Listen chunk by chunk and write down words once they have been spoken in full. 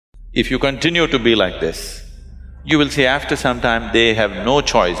If you continue to be like this, you will see after some time they have no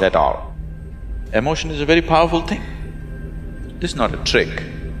choice at all. Emotion is a very powerful thing. This is not a trick.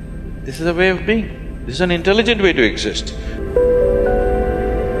 This is a way of being. This is an intelligent way to exist.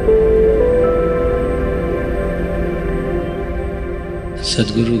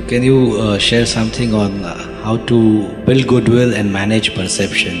 Sadhguru, can you share something on how to build goodwill and manage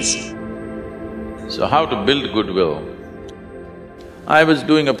perceptions? So how to build goodwill? I was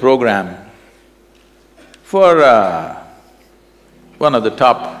doing a program for one of the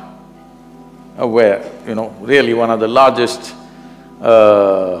top, really one of the largest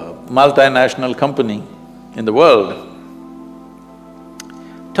multinational company in the world.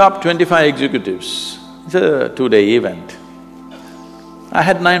 Top 25 executives, it's a two-day event. I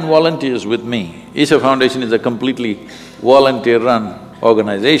had 9 volunteers with me. Isha Foundation is a completely volunteer-run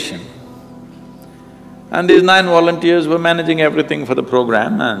organization. And these 9 volunteers were managing everything for the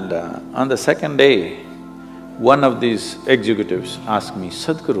program, and on the second day, one of these executives asked me,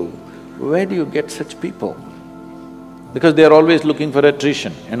 "Sadhguru, where do you get such people? Because they are always looking for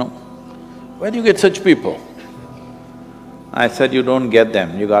attrition, Where do you get such people?" I said, "You don't get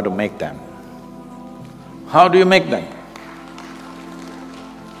them, you got to make them." "How do you make them?"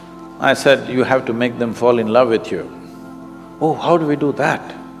 I said, "You have to make them fall in love with you." "Oh, how do we do that?"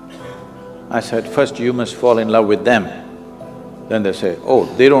 I said, "First you must fall in love with them." Then they say, "Oh,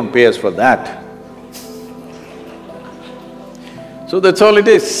 they don't pay us for that." So that's all it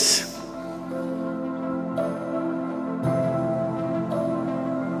is.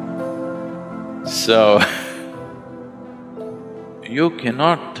 So, you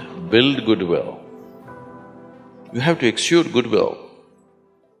cannot build goodwill. You have to exude goodwill.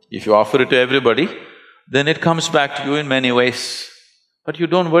 If you offer it to everybody, then it comes back to you in many ways. But you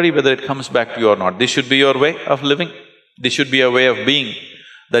don't worry whether it comes back to you or not. This should be your way of living. This should be a way of being,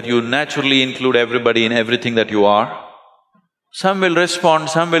 that you naturally include everybody in everything that you are. Some will respond,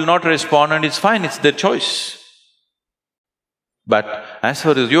 some will not respond, and it's fine, it's their choice. But as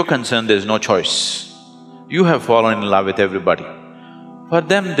far as you're concerned, there's no choice. You have fallen in love with everybody. For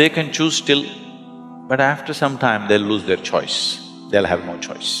them, they can choose still, but after some time, they'll lose their choice. They'll have no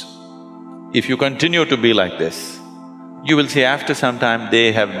choice. If you continue to be like this, you will see after some time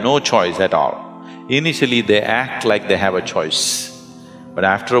they have no choice at all. Initially they act like they have a choice, but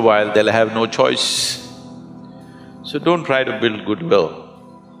after a while they'll have no choice. So don't try to build goodwill.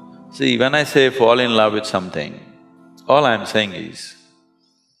 See, when I say fall in love with something, all I'm saying is,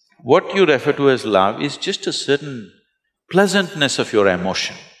 what you refer to as love is just a certain pleasantness of your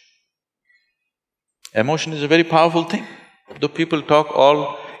emotion. Emotion is a very powerful thing. Though people talk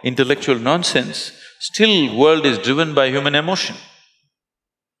all intellectual nonsense, still world is driven by human emotion.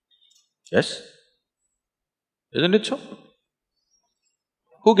 Yes? Isn't it so?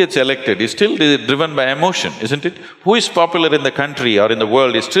 Who gets elected is still driven by emotion, isn't it? Who is popular in the country or in the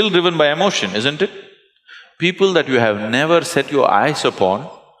world is still driven by emotion, isn't it? People that you have never set your eyes upon,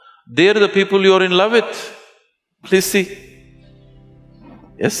 they're the people you're in love with. Please see.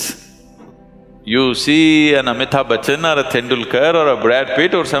 Yes? You see an Amitabh Bachchan or a Tendulkar or a Brad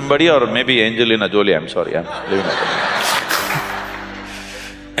Pitt or somebody, or maybe Angelina Jolie, I'm sorry, I'm leaving it.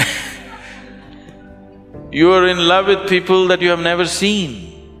 You are in love with people that you have never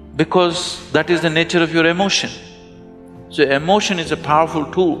seen, because that is the nature of your emotion. So emotion is a powerful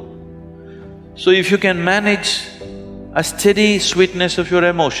tool. So if you can manage a steady sweetness of your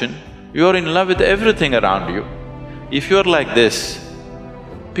emotion, you are in love with everything around you. If you're like this,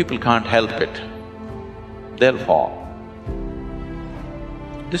 people can't help it. They'll fall.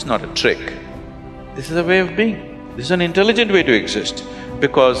 This is not a trick. This is a way of being. This is an intelligent way to exist.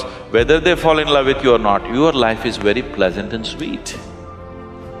 Because whether they fall in love with you or not, your life is very pleasant and sweet.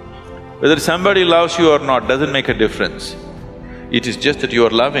 Whether somebody loves you or not doesn't make a difference. It is just that you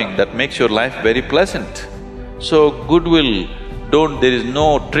are loving that makes your life very pleasant. So goodwill, there is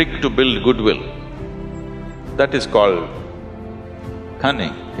no trick to build goodwill. That is called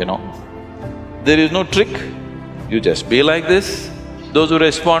cunning, There is no trick. You just be like this. Those who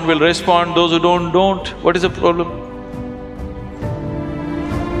respond will respond, those who don't. What is the problem?